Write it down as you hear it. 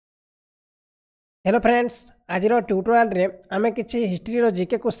Hello friends आज tutorial रे आमे किछि हिस्ट्री रो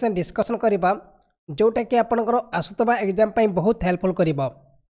जीके क्वेश्चन डिस्कशन करिबा जोटा कि आपनकर आसुतबा एग्जाम पई बहुत हेल्पफुल करिबो।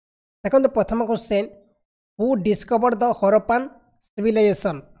 देखो प्रथम question who discovered the Harappan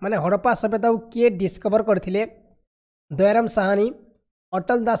civilisation माने हड़प्पा सभ्यता को किए डिस्कवर करथिले? दयाराम साहनी,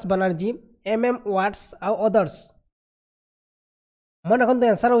 अटल दास बनर्जी, एम वाट्स आ अदर्स। मन रखन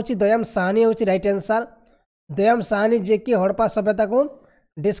आंसर होची दयाराम साहनी होची राइट आंसर। दयाराम साहनी जे कि हड़प्पा सभ्यता को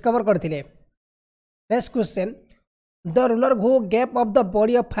डिस्कवर करथिले। Next question. The ruler who gave up the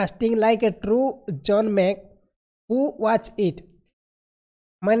body of fasting like a true John Mac, who was it?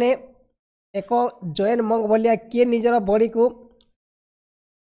 माने एक जैन मंग बोलिया किए निजर बॉडी को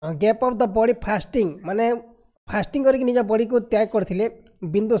gap of the body fasting माने फास्टिंग करके निज बॉडी को त्याग करथिले?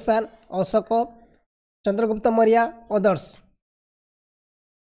 बिंदुसार, अशोक, चंद्रगुप्त मौर्य, अदर्स।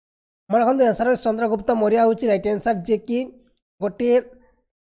 मन रखन आंसर चंद्रगुप्त मौर्य होची राइट आंसर जे कि गोटे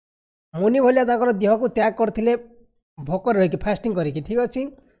मुनि भलिया ताकर देह को त्याग करथिले भोकर रही फास्टिंग करके। ठीक अच्छे।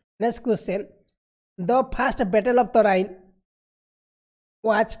 Next question the fast battle of Tarain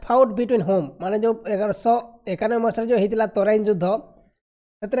was fought between home माने जो 1191 मसीह जो होता तराइन युद्ध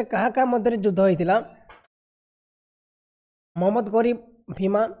से क्या मध्य युद्ध होता? मोहम्मद गौरी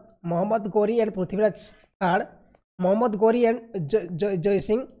भीमा, मोहम्मद गौरी एंड पृथ्वीराज थाड़, मोहम्मद गौरी एंड जय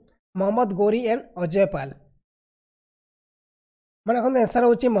सिंह, मोहम्मद गौरी एंड अजयपाल। मन आंसर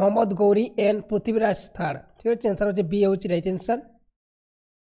होची मोहम्मद गौरी एंड पृथ्वीराज थाड़। ठीक है आंसर होची बी होची right answer.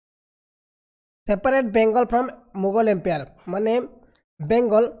 Separate Bengal from Mughal empire माने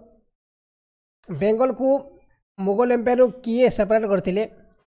बेंगल को मुगल एम्पायर किए सेपरेट करथिले?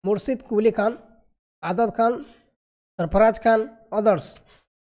 मुर्शिद कुली खान, आजाद खान, सरफराज खान, अदर्स।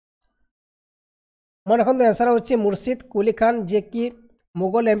 मन आंसर होची मुर्शिद कुली खान जे कि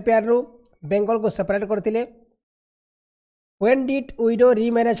मुगल एम्पायर रू बेंगल को सेपरेट करथिले। When did widow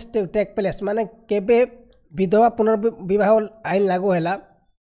remarriage take place माने केबे विधवा पुनर्विवाह आईन लागू हैला?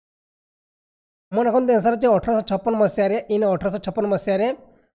 मन रखते आंसर होचे 1856 मसीह इन 1856 मसीह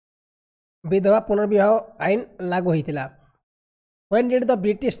विधवा पुनर्विवाह आईन लागू होता। When did the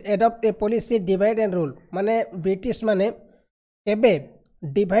British adopt a policy divide and rule माने ब्रिटिश माने केबे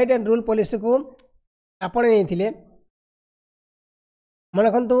डिवाइड एंड रूल पॉलिसी को आपण नहीं? मन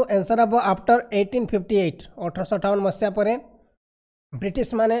रखु आंसर हम आफ्टर 1858 1858 मसीहा पर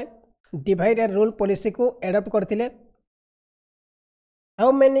ब्रिटिश माने डिवाइड एंड रूल पॉलिसी को एडप्ट करते।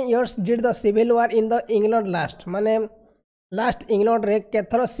 How many years did the civil war in the England last माने लास्ट इंग्लैंड रे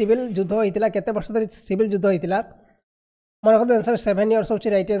केथर सिविल युद्ध होता केते वर्ष धरि सिविल युद्ध होता? मन रखु आंसर 7 इयर्स होची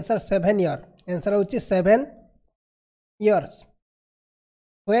राइट आंसर 7 ईयर आंसर होची 7 years.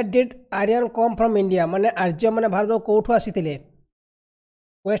 Where did Aryan come from India माने आर्य माने Bharat कोठु आसीथिले?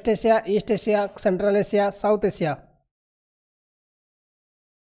 Waste Asia, east Asia, central Asia, south Asia.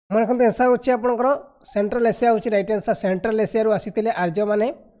 मन रखते आंसर होची आपनकर सेंट्रल एशिया होची राइट आंसर। सेंट्रल एशिया रू आसीथिले आर्य माने।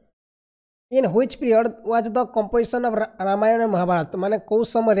 In which period was the composition of Ramayan and Mahabharat माने को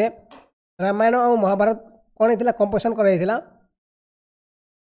समय रामायण और महाभारत कौन होता कंपोजिशन कराइथिला?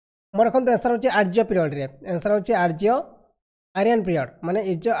 मन रखते आंसर होची आर्य पीरियड रे आंसर होची आर्यन पीरियड माने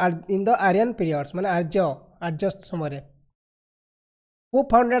इन द आर्यन पीरियड्स माने आर्य समय। हु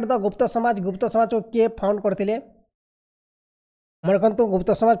फाउंडेड द गुप्त समाज को किए फाउंड करथिले? मन रखु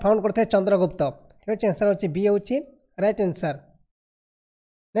गुप्त समाज फाउंड करते चंद्रगुप्त। ठीक है आंसर होची बी होची right answer.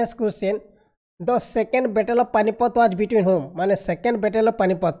 Next question the second battle of Panipat was between home माने second battle of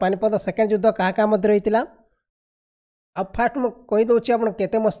Panipat second युद्ध क्या मध्य होता? अब फास्ट मुझे कही दूसरी आप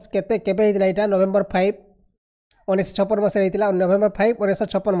केबे होता यहाँ नवेम्बर 5 1956 मसीह होता नवेम्बर 5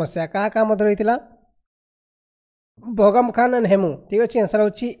 1956 मसीहा क्या मध्य होता? भगम खान एंड हेमू। ठीक अच्छे आंसर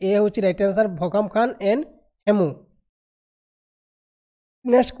होची ए होची right answer भगम Khan and Hemu.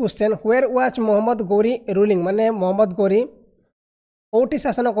 Next question where was Mohammad Ghori ruling माने मोहम्मद गौरी कोठी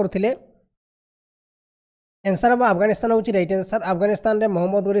शासन करथिले? आंसर हम अफगानिस्तान होची राइट आंसर। अफगानिस्तान रे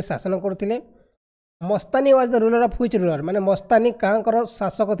मोहम्मद गौरी शासन करथिले। मस्तानी was the ruler of which ruler माने मस्तानी कांकर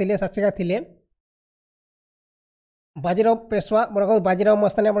शासक थिले शासिका थिले? बाजीराव पेशवा बरक बाजीराव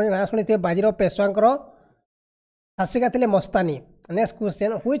मस्तानी आपण ना सुनिथे बाजीराव पेशवांकर शासिका थिले मस्तानी। Next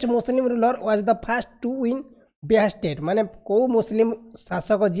question which Muslim ruler was the first to win Bihar state माने को मुस्लिम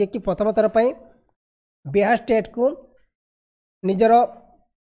शासक जी कि प्रथम थर पर बिहार स्टेट को निजर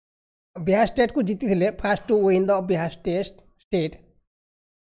बिहार स्टेट को जीति थिले first to win the Bihar state?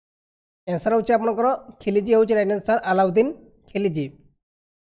 Answer होची आपनकर खिलजी होची right answer Alauddin Khilji.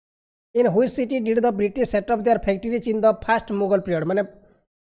 In which city did the British set up there factories in the first Mughal period माने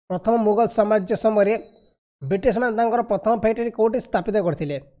प्रथम मुगल साम्राज्य समय ब्रिटिश मैंने प्रथम फैक्ट्री कौटी स्थापित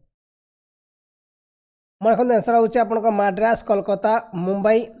करते? मन रखते आंसर होची आपनकर मद्रास, कोलकाता,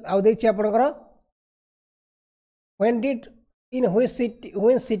 मुंबई आउ देखिए आपनकर in which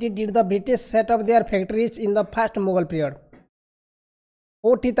city did the British set up their factories in the first Mughal period?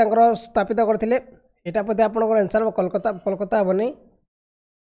 कोठी तांकर स्थापित करथिले एटा पदे आपनकर आंसर कोलकाता कोलकाता हबनी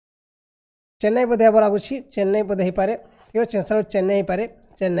चेन्नई पदे हबा लागुछि चेन्नई पदे ही पारे ठीक अछि आंसर चेन्नई ही पारे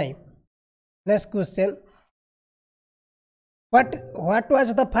Chennai next question what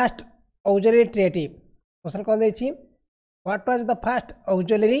was the first auxiliary treaty question cone दैछि what was the first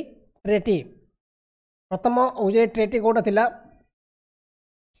auxiliary treaty प्रथम auxiliary treaty कोटा थिला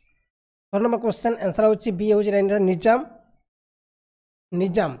नंबर क्वेश्चन आंसर होछि बी होछि राइट आंसर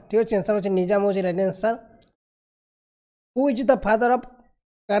निजाम ठीक अछि आंसर होछि निजाम होछि right answer who is the father of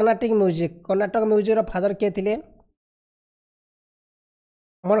Carnatic music row father के थिले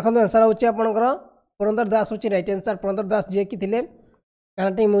मन खंद आंसर होछि आपनकर पुरंदर दास होछि राइट आंसर पुरंदर दास जे कि थिले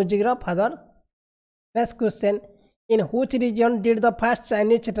Carnatic music row father next question in which reason did the first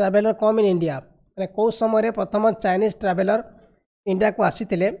Chinese traveller come in India माने को समय रे प्रथम चाइनीज ट्रैवलर इंडिया को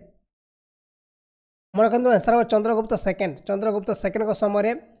आसीथिले मन खंद आंसर चंद्रगुप्त सेकंड को समय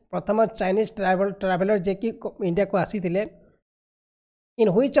रे प्रथम चाइनीज ट्रैवलर जे कि इंडिया को आसीथिले in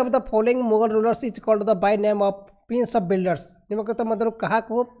which of the following Mughal rulers is called the by name of Prince of builders निम्नलिखित मध्यरु कहा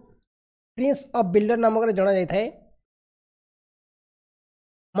को प्रिंस ऑफ बिल्डर नामक रे जाना जाय थाए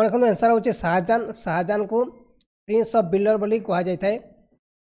मन खंद आंसर होचे शाहजहां को प्रिंस ऑफ बिल्डर बोली कहा जाय थाए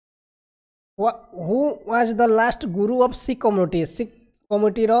who was the last Guru of Sikh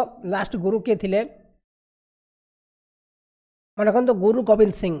community row last गुरु के थिले मन खंद गुरु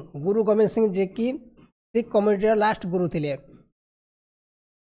गोविंद सिंह जे कि सिख कम्युनिटी रो लास्ट गुरु थिले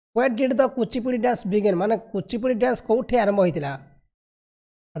Where did the Kuchipudi dance begin माने कुचिपुड़ी डांस कोठी आरंभ होइतिला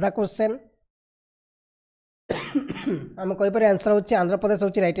अदा क्वेश्चन हम कोइ पर आंसर होछि आंध्र प्रदेश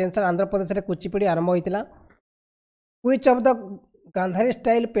होछि राइट आंसर आंध्र प्रदेश रे कुचिपुड़ी आरंभ होइतिला which of the Gandhari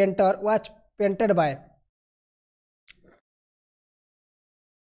style painter was painted by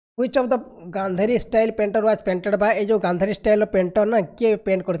which of the Gandhari style painter was painted bye ए जो गांधारी स्टाइल पेंटर ना के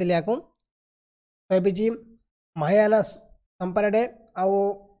पेंट करथिले याकू तबिजी महायाना संपराडे आउ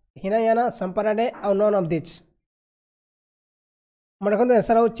हिनायाना संपराडे आउ नॉन ऑफ दिस मन खंद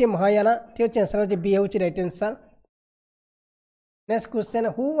आंसर होछि महायाना ठीक अछि आंसर होछि बी होछि right answer next question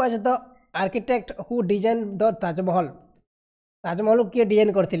who was the architect who design the Taj Mahal के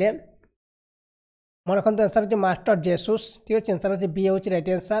डिजाइन करथिले मन खंद आंसर होछि मास्टर जेसुस ठीक अछि आंसर होछि बी होछि right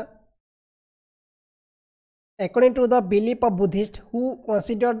answer according to the belief of Buddhist who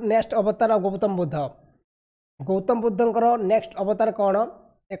considered next अवतार ऑफ गौतम बुद्धंकर नेक्स्ट अवतार कौन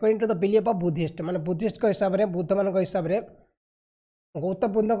according to the belief of Buddhist माने बुद्धिस्ट को हिसाब रे बुद्ध मान को हिसाब रे गौतम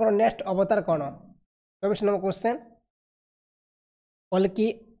बुद्धंकर नेक्स्ट अवतार कौन 24 नंबर क्वेश्चन कल्कि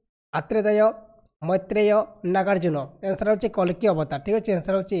आत्रेय मैत्रेय नागार्जुन आंसर होछि कल्कि अवतार ठीक अछि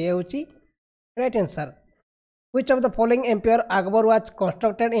आंसर होछि ए होछि right answer which of the following empire Akbar was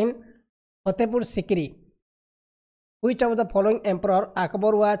constructed in Fatehpur Sikri which of the following empire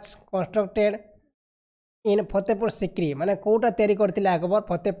Akbar was constructed in Fatehpur Sikri माने कोटा तैयारी करथिले अकबर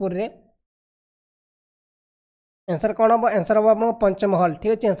फतेहपुर रे आंसर कोन हो आंसर हो पंचमहल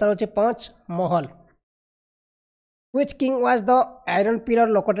ठीक अछि आंसर होछि पांच महल which king was the iron pillar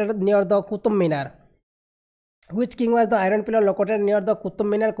located near the Qutub Minar which king was the iron pillar located near the Qutub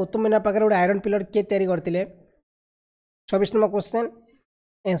Minar पाकर उडे आयरन पिलर के तैयारी करथिले 24 number question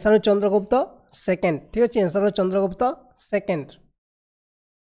answer Chandragupta second ठीक अछि answer Chandragupta second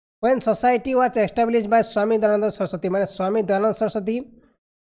When society was established by Swami Dayanand Saraswati माने स्वामी दयानंद सरस्वती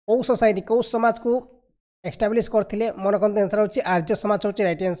ओ society को समाज को एस्टाब्लिश करथिले मन कोन आंसर होछि आर्य समाज होछि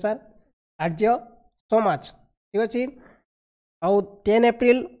राइट आंसर आर्य समाज ठीक अछि और 10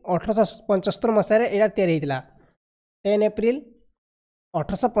 अप्रैल 1875 मसिया रे एटा तैयारी हितला 10 अप्रैल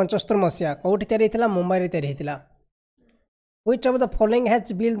 1875 मसिया कोठी तैयारी हितला मुंबई रे तैयारी हितला which of the following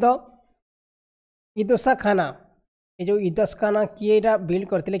has build the इदोसा खाना ये जो इदस खाना किए बिल्ड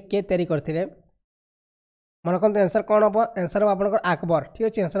करथिले के तैयारी करथिले मन कोन आंसर कोन हो आंसर आपनकर अकबर ठीक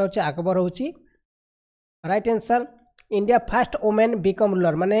अछि आंसर होछि अकबर होछि right answer India first women become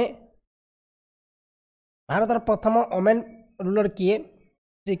ruler माने भारत प्रथम वुमेन रूलर किए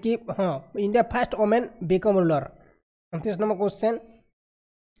जे कि हां India first women become ruler 29 number question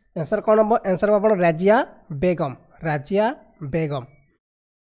answer कोन हो आंसर आपन राजिया बेगम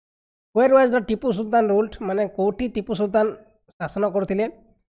Where was the Tipu Sultan ruled माने कोठी टिपू सुल्तान शासन करथिले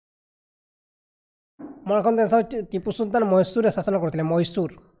मन कोन आंसर टिपू सुल्तान मैसूर रे शासन करथिले Mysore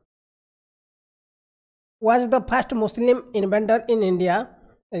was the first muslim inventor in india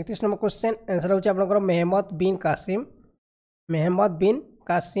 31 number question answer होछि आपनकर Mehmed bin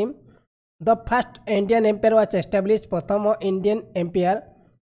Qasim the first Indian empire was established प्रथम इंडियन एम्पायर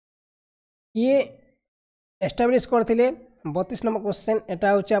ये एस्टाब्लीश करथिले 32 नंबर क्वेश्चन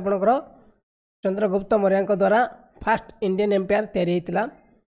एटा होची आपनकर चंद्रगुप्त मौर्य द्वारा फर्स्ट इंडियन एम्पायर तैयारी होता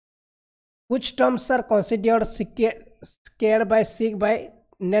which terms are considered scared bye Sikh bye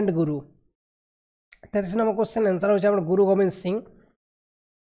NAND Guru 33 number question answer होची गुरु Govind Singh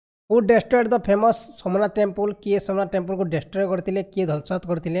who destroyed the famous Somnath temple किए सोमनाथ टेम्पल को डेस्ट्रॉय करथिले किए ध्वंस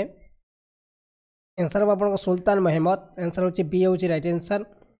करथिले आंसर हो आपन सुल्तान महमूद आंसर होची बी होची right answer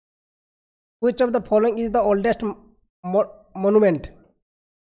which of the following is the oldest monument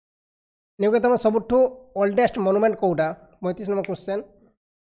नियोगतम सबुठु oldest monument Kota 35 number question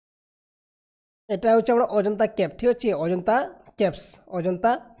एटा होची आपण अजंता केव ठीक अछि Ajanta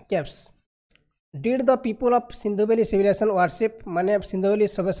caves did the people of Sindhu valley civilisation worship माने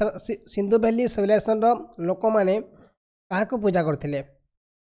सिंधु वैली सिविलाइजेशन लोक माने काहा को पूजा करथिले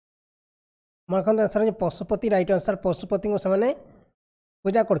मरखंड आंसर है पशुपति राइट आंसर पशुपति को से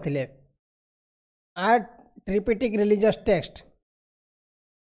पूजा करथिले are ट्रिपिटिक religious text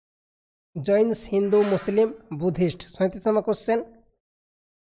Jains Hindu Muslim Buddhist 37 number question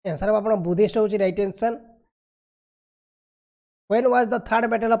answer आप बुद्धिस्ट होची right answer when was the third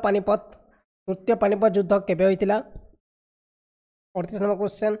battle of Panipat तृतीय पानीपत युद्ध केबे होइतिला 38 नंबर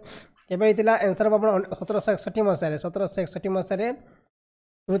क्वेश्चन केबे होइतिला आंसर आप 1761 मसीह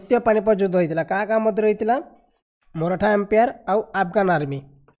तृतीय पानीपत युद्ध होइतिला का मध्य होइतिला मराठा एम्पायर आउ अफगान आर्मी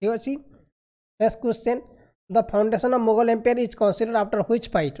ठीक अछि next question the foundation of Mughal empire is considered after which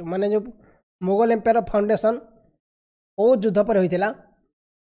fight माने जो मुगल एम्पायर फाउंडेशन ओ युद्ध पर होइतिला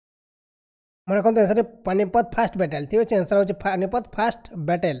मन कोन आंसर पानीपत फर्स्ट बैटल ठीक अछि आंसर होछि Panipat first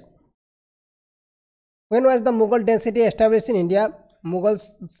battle when was the Mughal density established in India Mughal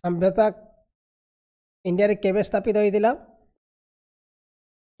सभ्यता इंडिया रे केबे स्थापित होइतिला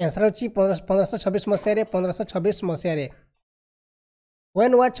आंसर होछि 1526 मसीह रे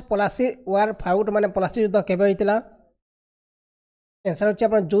when was Palasi war fought माने पलासी युद्ध केबे होइतिला आंसर होछि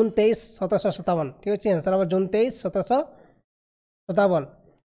अपन जून 23 1757 ठीक अछि आंसर हो जून 23 1757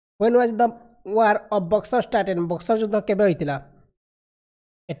 when was the war of Buxar started Buxar युद्ध केबे होइतिला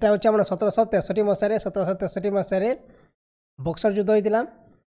एटा होछि अपन 1763 मसीह बक्सर युद्ध होइतिला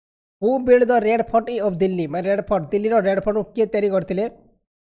who build the red fort of Delhi माने रेड फोर्ट दिल्ली रो रेड फोर्ट को के तैयारी करथिले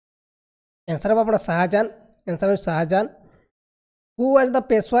आंसर अपन शाहजहां आंसर हो Shahjahan who was the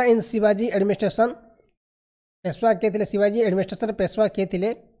Peshwa in Shivaji administration Peshwa के थिले शिवाजी एडमिनिस्ट्रेशन पेशवा के थिले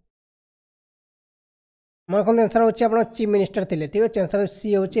मन कोन आंसर होछि अपन चीफ मिनिस्टर थिले ठीक अछि आंसर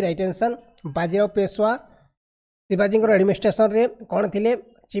सी होछि राइट आंसर बाजीराव पेशवा शिवाजी को एडमिनिस्ट्रेशन रे कोन थिले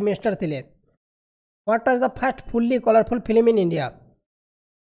चीफ मिनिस्टर थिले what was the first fully colourful film in India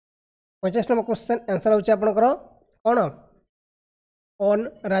 25 number question answer होछि अपन कोन on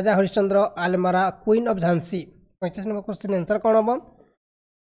Raja Harishchandra आलमारा queen of Jhansi 25 number question answer कोन हम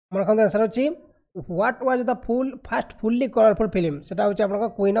मन कोन आंसर होछि what was the first fully colourful film सेटा होछि अपन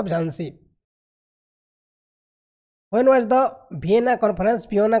queen of Jhansi when was the Vienna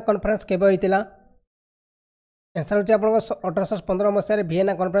conference केबे होइतिला answer होछि अपन 1815 मसीह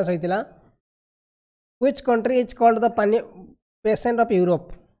Vienna conference होइतिला which country is called the patient of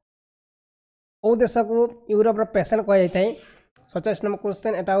Europe ओ देश को Europe रो patient कह जाय 27 नंबर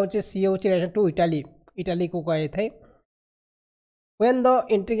क्वेश्चन एटा होछि सी होछि रिलेटेड टू इटाली को कह जाय when the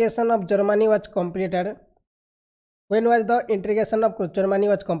integration of Germany was completed when was the integration of Germany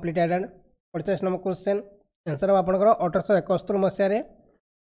was completed 48 number question answer आपनकर 1871 मसीह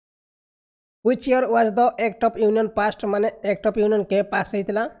which year was the act of union past माने act of union के पास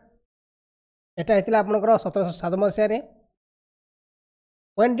होइतिला एटा होइतिला आपनकर 1707 मसीह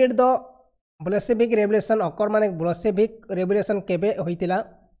when did the Bolshevik revolution अकर माने Bolshevik revolution केबे होइतिला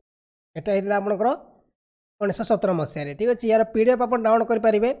एटा होइतिला आपनकर 1917 मसीह ठीक अछि यार पीडीएफ आपण डाउनलोड करि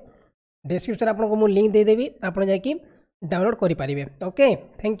परिबे डिस्क्रिप्शन आपनको मु लिंक दे देबी आपण जाय कि डाउनलोड करि परिबे ओके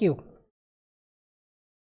थैंक यू।